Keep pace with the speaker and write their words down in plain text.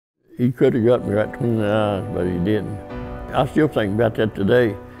He could have got me right between the eyes, but he didn't. I still think about that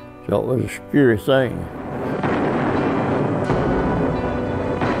today, so it was a scary thing.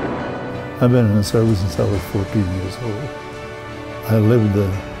 I've been in the service since I was 14 years old. I lived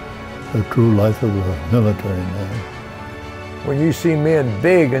the true life of a military man. When you see men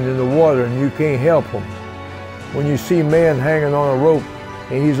big into the water and you can't help them, when you see men hanging on a rope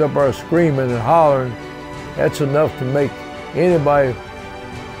and he's up there screaming and hollering, that's enough to make anybody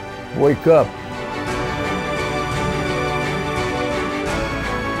wake up.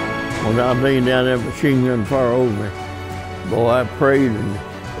 When I leaned down that machine gun fire over me, boy, I prayed and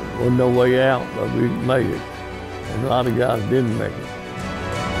there wasn't no way out, but we made it. And a lot of guys didn't make it.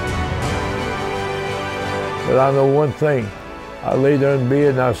 But I know one thing. I lay there in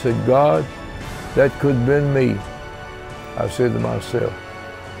bed and I said, God, that could have been me. I said to myself,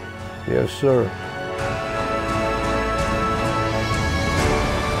 yes, sir.